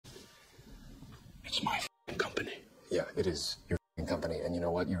It's my f***ing company. Yeah, it is your f***ing company, and you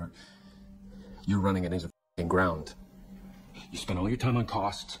know what? You're running it into f***ing ground. You spend all your time on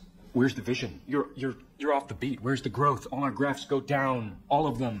costs. Where's the vision? You're off the beat. Where's the growth? All our graphs go down. All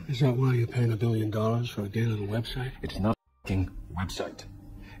of them. Is that why you're paying $1 billion for a gay little website? It's not a f***ing website.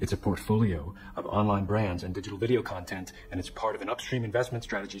 It's a portfolio of online brands and digital video content, and it's part of an upstream investment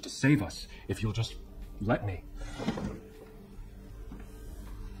strategy to save us, if you'll just let me.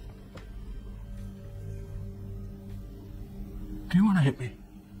 Do you want to hit me?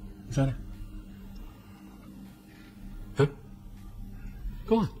 Is that it? Huh?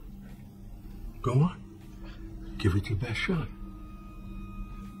 Go on. Go on. Give it your best shot.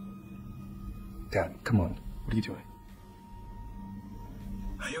 Dad, come on. What are you doing?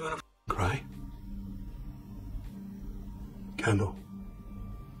 Are you gonna cry? Kendall,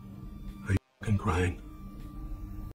 are you crying?